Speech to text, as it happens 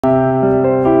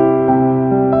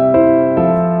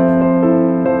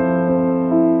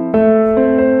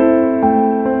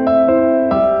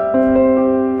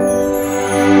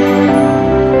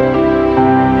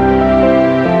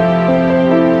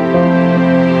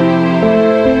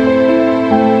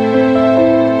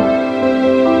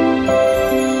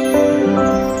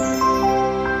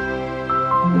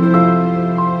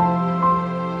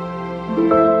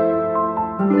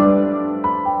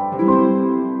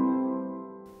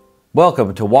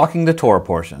Welcome to Walking the Torah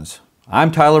Portions.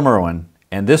 I'm Tyler Merwin,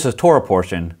 and this is Torah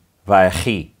portion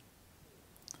VAYECHI.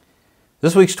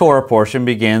 This week's Torah portion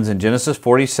begins in Genesis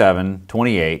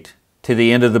 47:28 to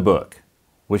the end of the book,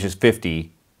 which is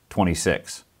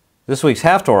 50:26. This week's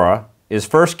Haftorah is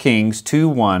 1 Kings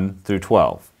 2:1 through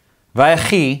 12.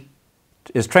 VAYECHI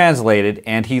is translated,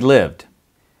 and he lived.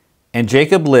 And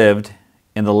Jacob lived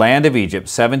in the land of Egypt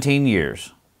 17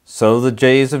 years. So the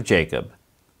days of Jacob,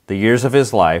 the years of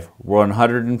his life, were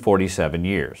 147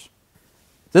 years.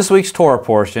 This week's Torah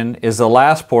portion is the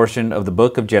last portion of the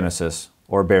book of Genesis,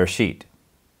 or Bereshit.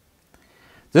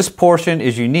 This portion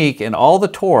is unique in all the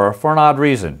Torah for an odd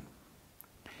reason.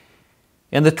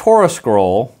 In the Torah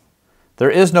scroll,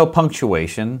 there is no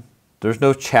punctuation, there's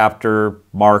no chapter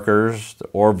markers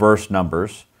or verse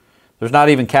numbers, there's not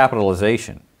even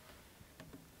capitalization.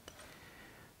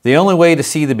 The only way to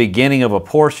see the beginning of a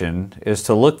portion is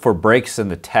to look for breaks in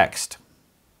the text.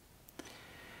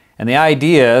 And the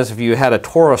idea is if you had a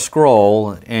Torah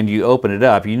scroll and you open it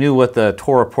up, you knew what the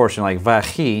Torah portion, like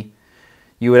VAYECHI,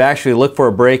 you would actually look for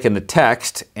a break in the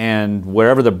text, and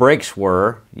wherever the breaks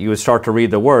were, you would start to read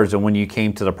the words, and when you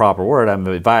came to the proper word,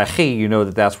 VAYECHI, you know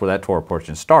that that's where that Torah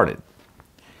portion started.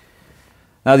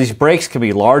 Now these breaks can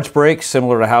be large breaks,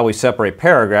 similar to how we separate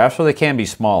paragraphs, or they can be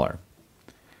smaller.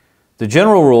 The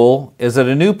general rule is that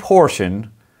a new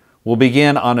portion will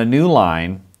begin on a new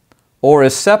line or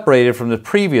is separated from the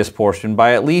previous portion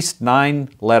by at least 9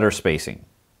 letter spacing.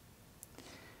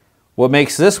 What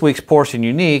makes this week's portion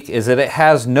unique is that it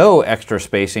has no extra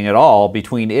spacing at all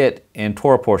between it and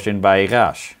Torah portion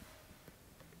VAYECHI.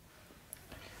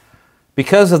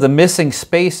 Because of the missing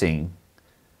spacing,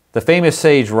 the famous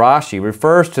sage Rashi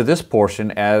refers to this portion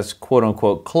as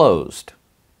quote-unquote closed.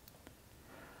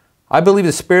 I believe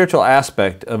the spiritual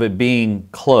aspect of it being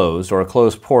closed, or a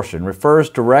closed portion, refers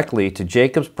directly to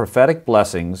Jacob's prophetic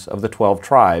blessings of the 12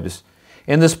 tribes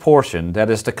in this portion that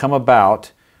is to come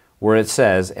about where it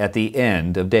says, at the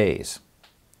end of days.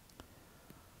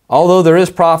 Although there is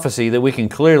prophecy that we can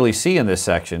clearly see in this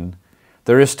section,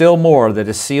 there is still more that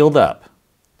is sealed up,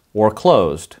 or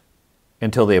closed,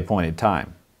 until the appointed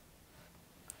time.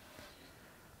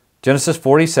 Genesis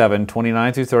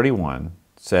 47:29 through 31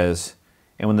 says,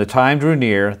 "And when the time drew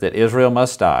near that Israel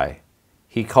must die,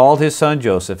 he called his son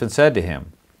Joseph and said to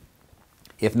him,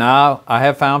 If now I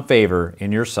have found favor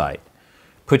in your sight,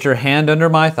 put your hand under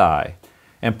my thigh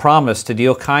and promise to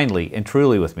deal kindly and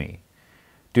truly with me.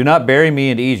 Do not bury me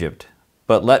in Egypt,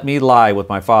 but let me lie with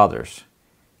my fathers.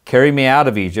 Carry me out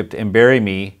of Egypt and bury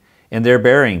me in their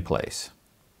burying place.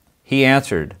 He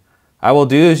answered, I will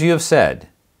do as you have said.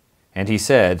 And he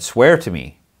said, Swear to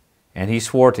me. And he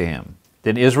swore to him.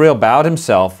 Then Israel bowed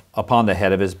himself upon the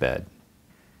head of his bed.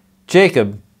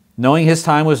 Jacob, knowing his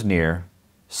time was near,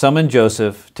 summoned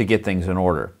Joseph to get things in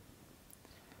order.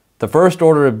 The first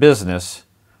order of business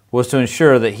was to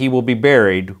ensure that he will be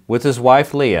buried with his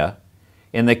wife Leah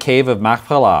in the cave of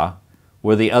Machpelah,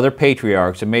 where the other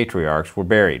patriarchs and matriarchs were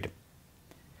buried.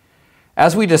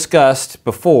 As we discussed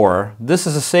before, this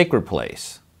is a sacred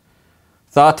place,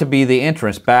 thought to be the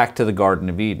entrance back to the Garden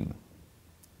of Eden.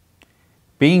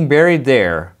 Being buried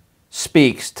there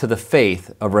speaks to the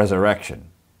faith of resurrection,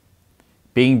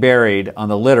 being buried on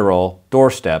the literal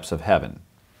doorsteps of heaven.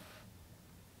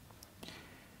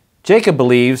 Jacob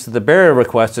believes that the burial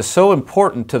request is so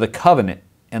important to the covenant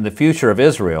and the future of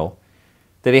Israel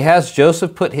that he has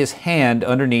Joseph put his hand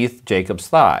underneath Jacob's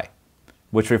thigh,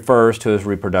 which refers to his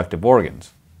reproductive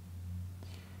organs.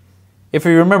 If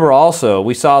you remember also,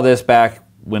 we saw this back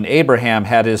when Abraham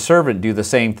had his servant do the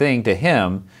same thing to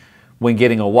him when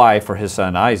getting a wife for his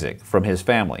son Isaac from his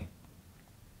family.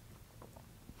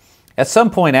 At some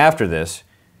point after this,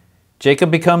 Jacob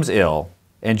becomes ill,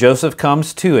 and Joseph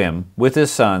comes to him with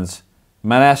his sons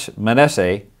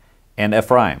Manasseh and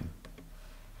Ephraim.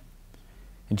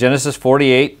 In Genesis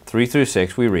 48:3 through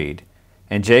 6 we read,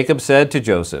 And Jacob said to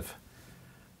Joseph,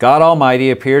 God Almighty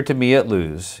appeared to me at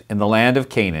Luz in the land of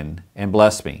Canaan and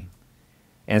blessed me,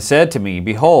 and said to me,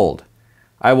 Behold,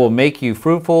 I will make you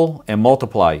fruitful and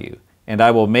multiply you, and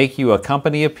I will make you a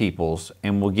company of peoples,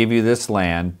 and will give you this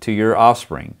land to your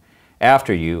offspring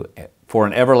after you for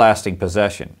an everlasting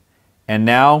possession. And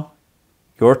now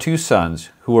your 2 sons,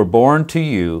 who were born to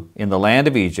you in the land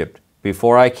of Egypt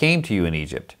before I came to you in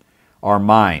Egypt, are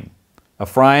mine.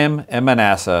 Ephraim and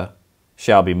Manasseh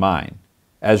shall be mine,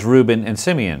 as Reuben and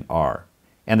Simeon are.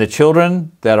 And the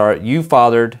children that are you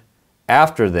fathered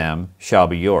after them shall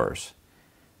be yours.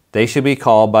 They shall be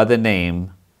called by the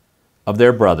name of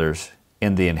their brothers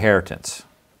in the inheritance.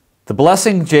 The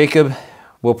blessing Jacob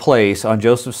will place on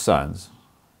Joseph's sons,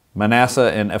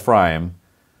 Manasseh and Ephraim,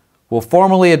 will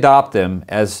formally adopt them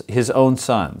as his own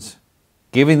sons,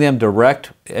 giving them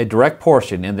a direct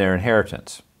portion in their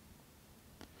inheritance.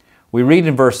 We read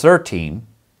in verse 13,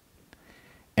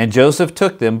 "And Joseph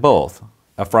took them both,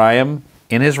 Ephraim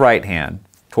in his right hand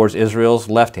towards Israel's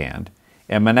left hand,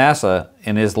 and Manasseh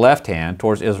in his left hand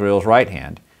towards Israel's right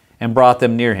hand, and brought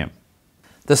them near him."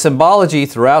 The symbology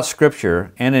throughout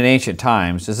Scripture and in ancient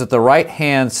times is that the right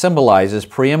hand symbolizes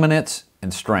preeminence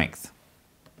and strength.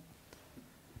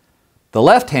 The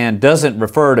left hand doesn't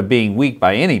refer to being weak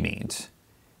by any means.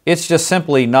 It's just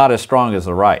simply not as strong as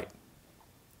the right.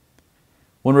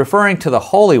 When referring to the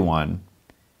Holy One,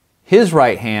 his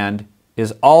right hand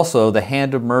is also the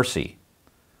hand of mercy,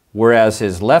 whereas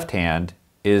his left hand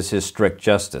is his strict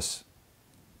justice.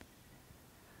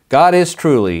 God is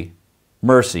truly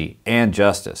mercy and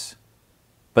justice,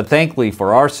 but thankfully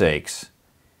for our sakes,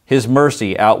 his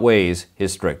mercy outweighs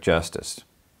his strict justice.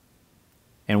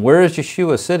 And where is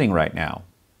Yeshua sitting right now?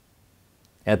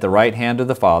 At the right hand of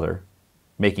the Father,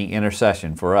 making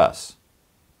intercession for us.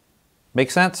 Make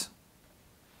sense?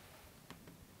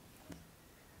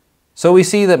 So we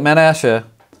see that Manasseh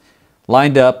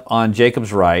lined up on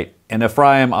Jacob's right and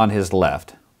Ephraim on his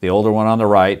left, the older one on the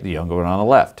right, the younger one on the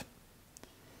left.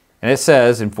 And it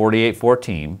says in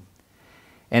 48:14,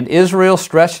 "And Israel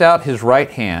stretched out his right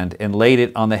hand and laid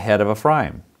it on the head of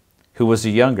Ephraim, who was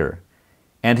the younger,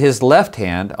 and his left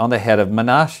hand on the head of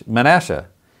Manasseh,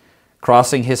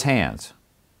 crossing his hands,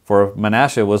 for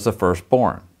Manasseh was the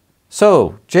firstborn."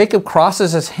 So Jacob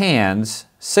crosses his hands,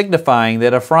 signifying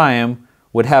that Ephraim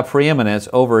would have preeminence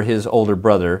over his older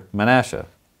brother Manasseh.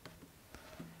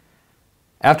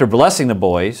 After blessing the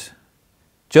boys,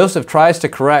 Joseph tries to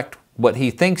correct what he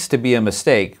thinks to be a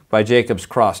mistake by Jacob's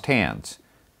crossed hands.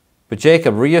 But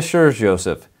Jacob reassures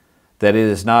Joseph that it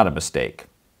is not a mistake.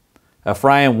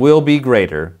 Ephraim will be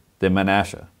greater than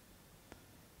Manasseh.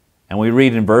 And we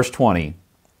read in verse 20,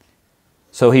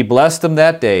 "So he blessed them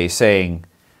that day, saying,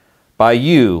 By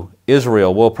you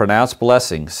Israel will pronounce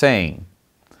blessing, saying,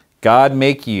 God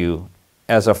make you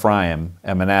as Ephraim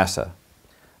and Manasseh.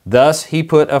 Thus he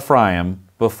put Ephraim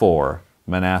before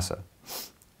Manasseh."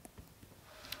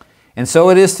 And so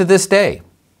it is to this day.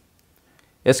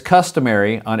 It's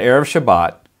customary on Erev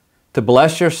Shabbat to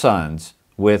bless your sons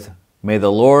with, "May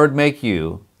the Lord make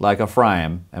you like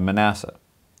Ephraim and Manasseh."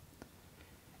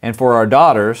 And for our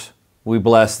daughters, we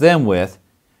bless them with,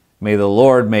 "May the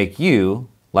Lord make you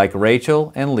like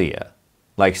Rachel and Leah,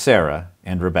 like Sarah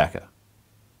and Rebekah."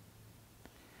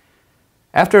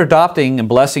 After adopting and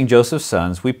blessing Joseph's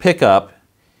sons, we pick up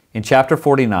in chapter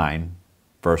 49,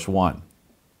 verse 1.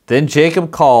 "Then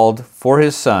Jacob called for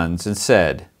his sons and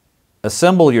said,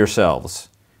 Assemble yourselves,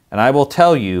 and I will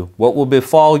tell you what will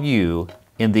befall you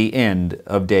in the end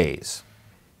of days."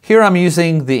 Here I'm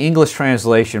using the English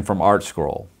translation from Art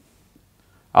Scroll.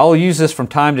 I will use this from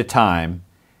time to time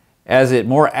as it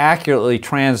more accurately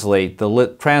translates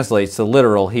the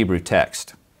literal Hebrew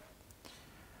text.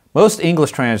 Most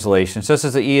English translations, such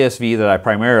as the ESV that I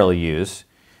primarily use,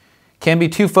 can be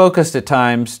too focused at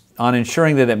times on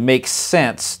ensuring that it makes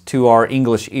sense to our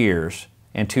English ears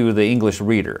and to the English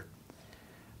reader.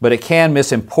 But it can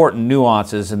miss important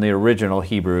nuances in the original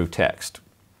Hebrew text.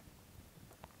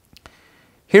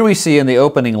 Here we see in the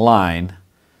opening line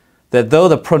that though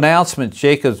the pronouncement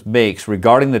Jacob makes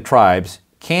regarding the tribes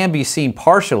can be seen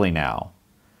partially now,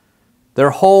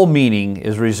 their whole meaning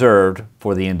is reserved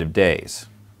for the end of days.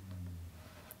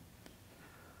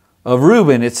 Of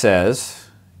Reuben it says,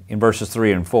 in verses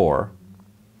 3 and 4,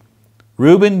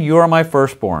 "Reuben, you are my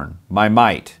firstborn, my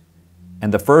might,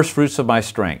 and the firstfruits of my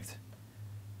strength,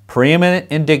 preeminent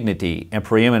in dignity and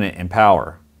preeminent in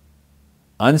power.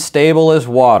 Unstable as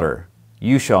water,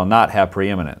 you shall not have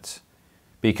preeminence,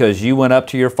 because you went up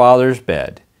to your father's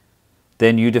bed.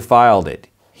 Then you defiled it.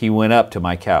 He went up to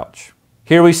my couch."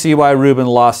 Here we see why Reuben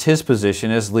lost his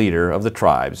position as leader of the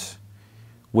tribes,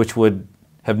 which would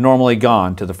have normally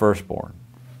gone to the firstborn.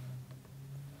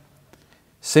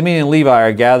 Simeon and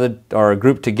Levi are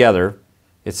grouped together.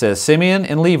 It says, "Simeon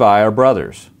and Levi are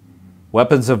brothers.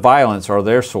 Weapons of violence are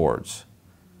their swords.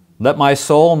 Let my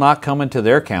soul not come into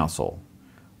their counsel.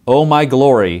 O my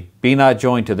glory, be not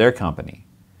joined to their company.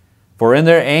 For in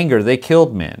their anger they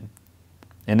killed men,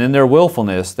 and in their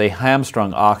willfulness they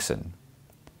hamstrung oxen.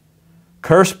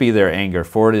 Cursed be their anger,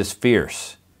 for it is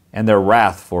fierce, and their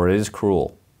wrath, for it is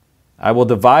cruel. I will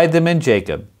divide them in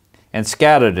Jacob, and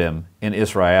scatter them in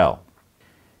Israel."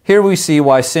 Here we see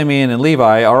why Simeon and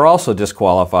Levi are also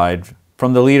disqualified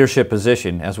from the leadership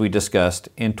position, as we discussed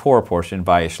in Torah portion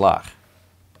VAYECHI.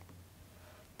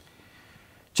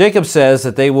 Jacob says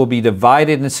that they will be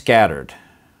divided and scattered,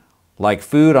 like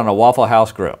food on a Waffle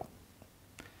House grill.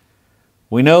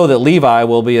 We know that Levi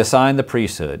will be assigned the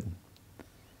priesthood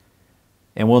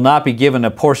and will not be given a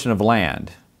portion of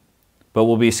land, but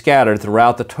will be scattered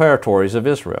throughout the territories of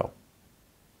Israel.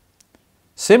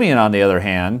 Simeon, on the other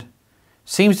hand,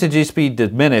 seems to just be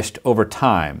diminished over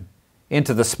time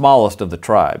into the smallest of the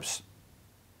tribes.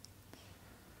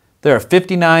 There are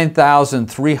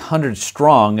 59,300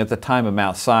 strong at the time of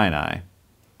Mount Sinai,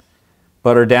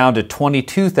 but are down to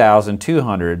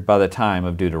 22,200 by the time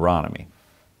of Deuteronomy.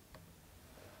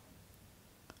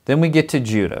 Then we get to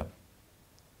Judah.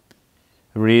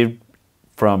 Read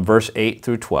from verse 8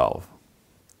 through 12.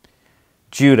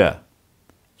 Judah,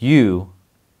 you,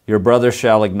 your brother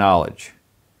shall acknowledge.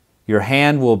 Your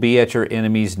hand will be at your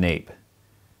enemy's nape.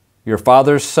 Your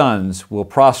father's sons will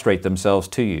prostrate themselves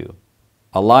to you.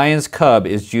 A lion's cub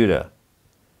is Judah.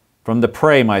 From the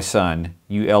prey, my son,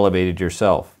 you elevated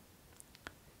yourself.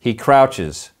 He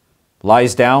crouches,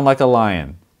 lies down like a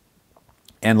lion,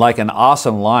 and like an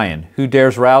awesome lion, who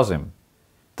dares rouse him?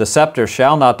 The scepter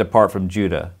shall not depart from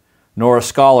Judah, nor a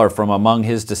scholar from among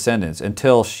his descendants,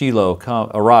 until Shiloh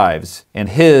arrives, and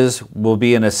his will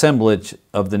be an assemblage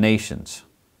of the nations.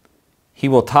 He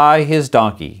will tie his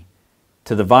donkey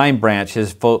to the vine branch,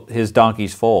 his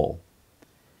donkey's foal.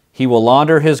 He will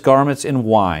launder his garments in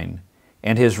wine,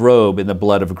 and his robe in the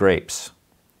blood of grapes,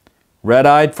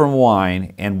 red-eyed from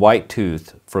wine and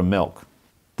white-toothed from milk.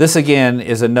 This again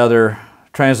is another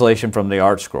translation from the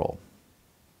Art Scroll.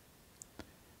 It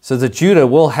says that Judah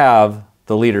will have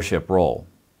the leadership role.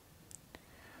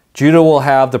 Judah will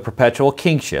have the perpetual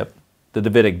kingship, the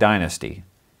Davidic dynasty,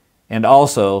 and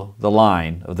also the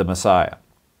line of the Messiah.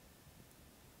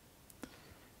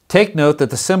 Take note that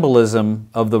the symbolism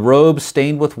of the robe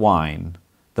stained with wine,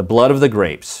 the blood of the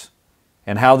grapes,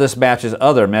 and how this matches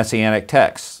other messianic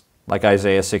texts like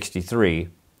Isaiah 63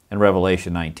 and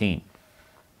Revelation 19.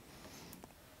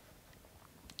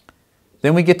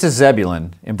 Then we get to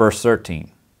Zebulun in verse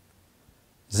 13.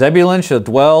 Zebulun shall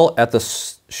dwell at the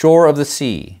shore of the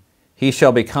sea. He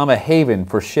shall become a haven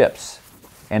for ships,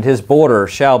 and his border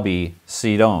shall be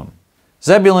Sidon.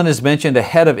 Zebulun is mentioned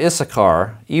ahead of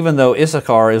Issachar, even though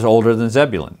Issachar is older than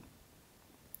Zebulun.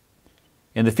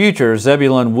 In the future,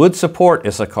 Zebulun would support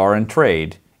Issachar in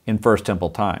trade in First Temple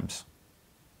times.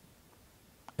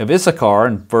 Of Issachar,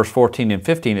 in verse 14 and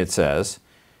 15, it says,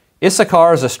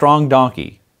 Issachar is a strong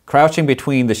donkey, crouching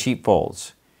between the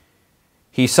sheepfolds.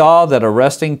 He saw that a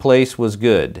resting place was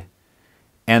good,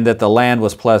 and that the land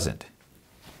was pleasant.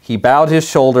 He bowed his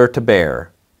shoulder to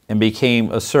bear, and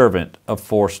became a servant of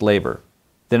forced labor.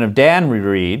 Then of Dan we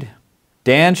read,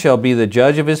 Dan shall be the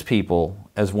judge of his people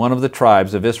as one of the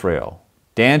tribes of Israel.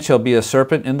 Dan shall be a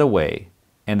serpent in the way,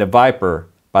 and a viper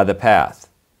by the path,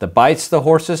 that bites the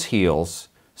horse's heels,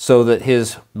 so that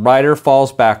his rider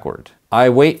falls backward. I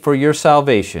wait for your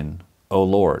salvation, O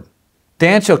Lord.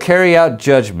 Dan shall carry out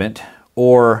judgment,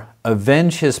 or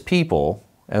avenge his people,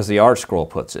 as the Art Scroll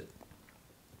puts it.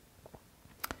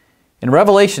 In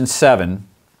Revelation 7,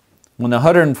 when the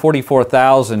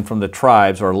 144,000 from the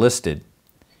tribes are listed,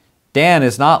 Dan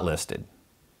is not listed,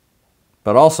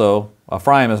 but also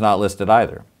Ephraim is not listed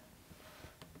either.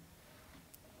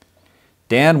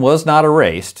 Dan was not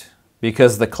erased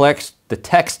because the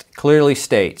text clearly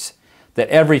states that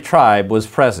every tribe was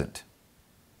present.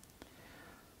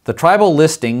 The tribal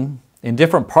listing in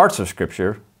different parts of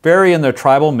Scripture vary in their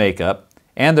tribal makeup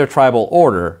and their tribal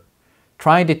order,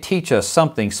 trying to teach us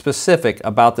something specific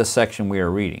about the section we are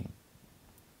reading.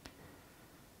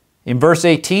 In verse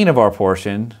 18 of our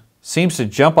portion, seems to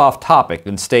jump off topic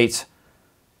and states,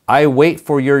 I wait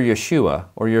for your Yeshua,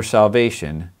 or your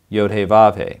salvation,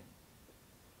 Yod-Heh-Vav-Heh.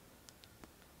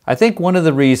 I think one of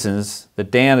the reasons that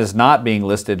Dan is not being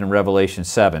listed in Revelation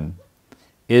 7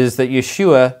 is that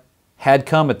Yeshua had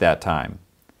come at that time,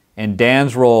 and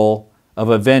Dan's role of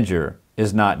avenger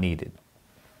is not needed.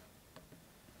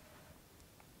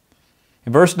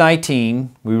 In verse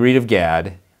 19, we read of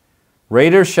Gad,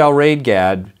 Raiders shall raid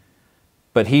Gad,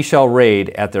 but he shall raid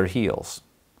at their heels.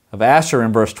 Of Asher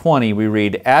in verse 20, we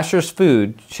read, Asher's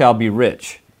food shall be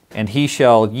rich, and he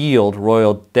shall yield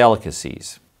royal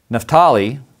delicacies.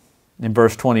 Naphtali, in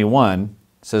verse 21,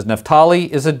 says,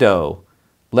 Naphtali is a doe,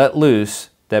 let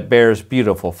loose, that bears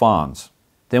beautiful fawns.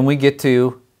 Then we get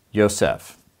to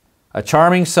Yosef. A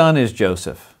charming son is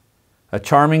Joseph, a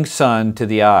charming son to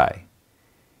the eye.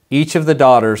 Each of the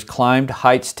daughters climbed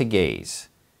heights to gaze.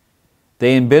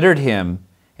 They embittered him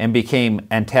and became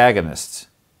antagonists.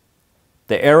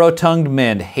 The arrow-tongued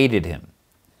men hated him,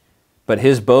 but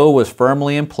his bow was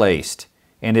firmly emplaced,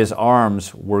 and his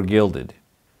arms were gilded.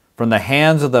 From the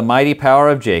hands of the mighty power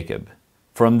of Jacob,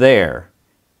 from there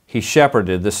he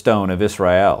shepherded the stone of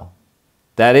Israel.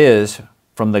 That is,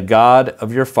 from the God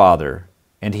of your father,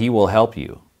 and he will help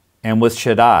you, and with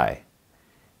Shaddai,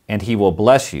 and he will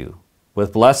bless you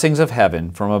with blessings of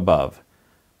heaven from above,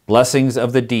 blessings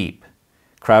of the deep,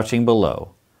 crouching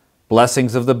below,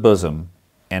 blessings of the bosom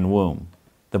and womb.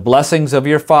 The blessings of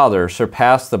your father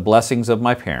surpass the blessings of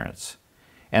my parents,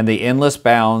 and the endless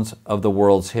bounds of the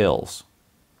world's hills.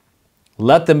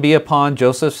 Let them be upon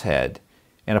Joseph's head,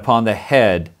 and upon the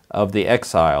head of the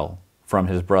exile from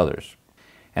his brothers.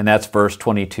 And that's verse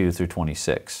 22 through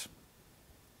 26.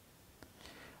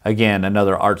 Again,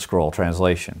 another Art Scroll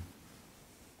translation.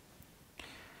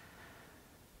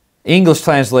 English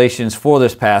translations for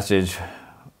this passage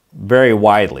vary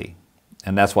widely,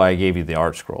 and that's why I gave you the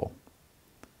Art Scroll.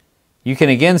 You can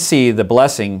again see the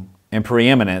blessing and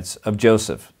preeminence of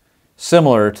Joseph,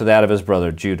 similar to that of his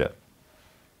brother Judah.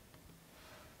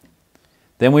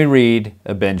 Then we read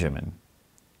of Benjamin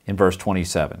in verse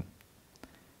 27.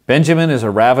 Benjamin is a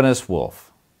ravenous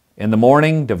wolf, in the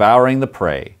morning devouring the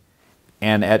prey,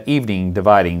 and at evening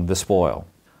dividing the spoil.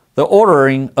 The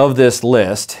ordering of this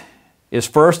list is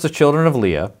first the children of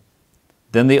Leah,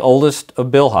 then the oldest of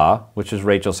Bilhah, which is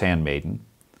Rachel's handmaiden,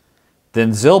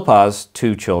 then Zilpah's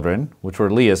 2 children, which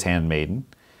were Leah's handmaiden,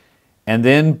 and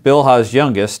then Bilhah's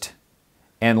youngest,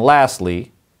 and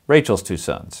lastly, Rachel's 2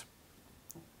 sons.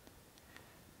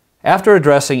 After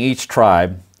addressing each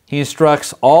tribe, he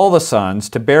instructs all the sons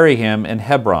to bury him in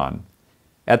Hebron,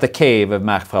 at the cave of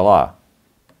Machpelah.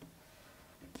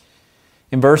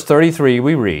 In verse 33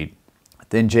 we read,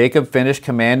 Then Jacob finished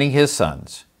commanding his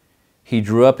sons. He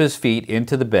drew up his feet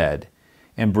into the bed,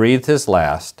 and breathed his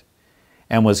last,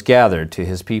 and was gathered to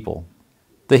his people.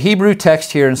 The Hebrew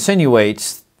text here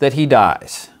insinuates that he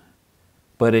dies,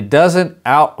 but it doesn't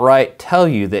outright tell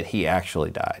you that he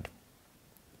actually died.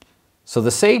 So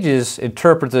the sages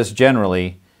interpret this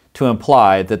generally to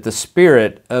imply that the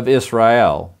spirit of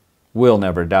Israel will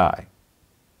never die.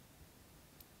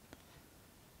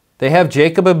 They have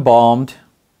Jacob embalmed,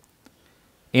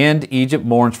 and Egypt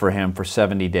mourns for him for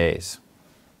 70 days.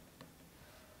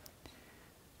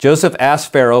 Joseph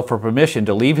asked Pharaoh for permission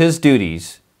to leave his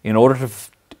duties in order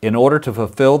to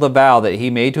fulfill the vow that he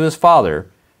made to his father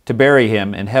to bury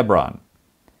him in Hebron,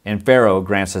 and Pharaoh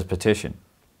grants his petition.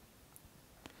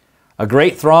 A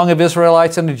great throng of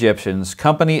Israelites and Egyptians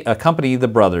accompany the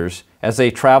brothers as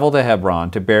they travel to Hebron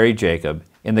to bury Jacob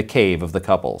in the cave of the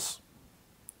couples.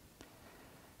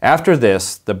 After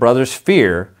this, the brothers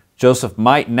fear Joseph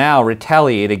might now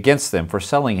retaliate against them for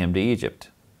selling him to Egypt,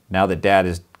 now that Dad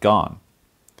is gone.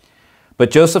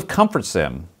 But Joseph comforts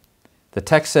them. The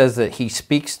text says that he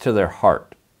speaks to their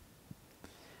heart,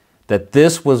 that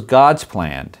this was God's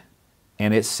plan,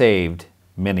 and it saved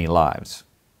many lives.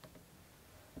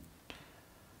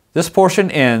 This portion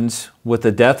ends with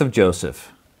the death of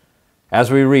Joseph, as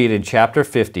we read in chapter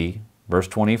 50, verse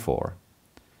 24.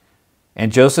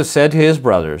 And Joseph said to his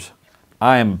brothers,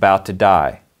 I am about to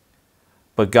die,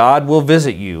 but God will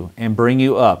visit you and bring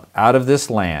you up out of this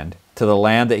land to the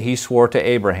land that he swore to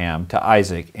Abraham, to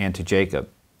Isaac, and to Jacob.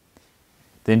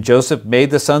 Then Joseph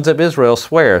made the sons of Israel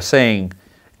swear, saying,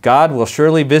 God will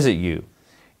surely visit you,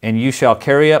 and you shall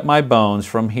carry up my bones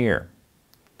from here.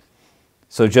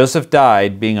 So Joseph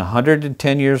died, being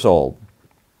 110 years old.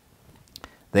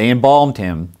 They embalmed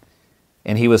him,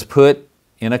 and he was put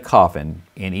in a coffin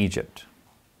in Egypt.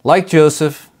 Like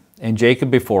Joseph and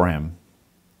Jacob before him,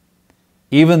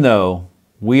 even though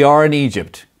we are in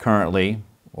Egypt currently,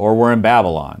 or we're in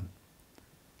Babylon,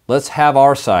 let's have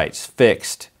our sights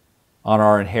fixed on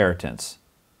our inheritance,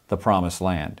 the promised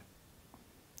land.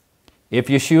 If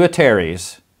Yeshua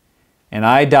tarries, and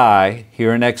I die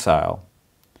here in exile,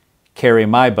 carry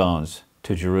my bones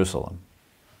to Jerusalem.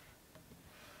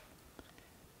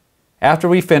 After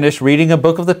we finish reading a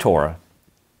book of the Torah,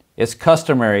 it's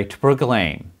customary to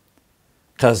proclaim,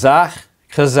 Chazak,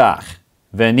 Chazak,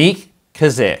 Venik,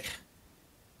 Chazek,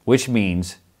 which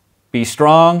means, be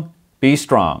strong,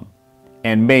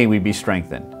 and may we be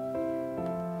strengthened.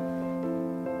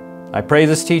 I pray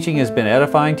this teaching has been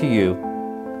edifying to you.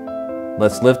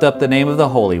 Let's lift up the name of the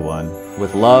Holy One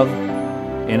with love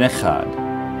in Echad.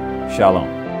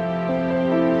 Shalom.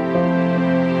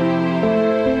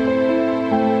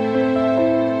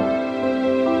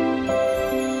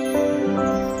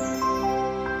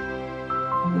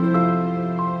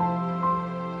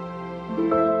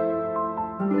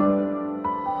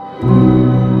 Thank you.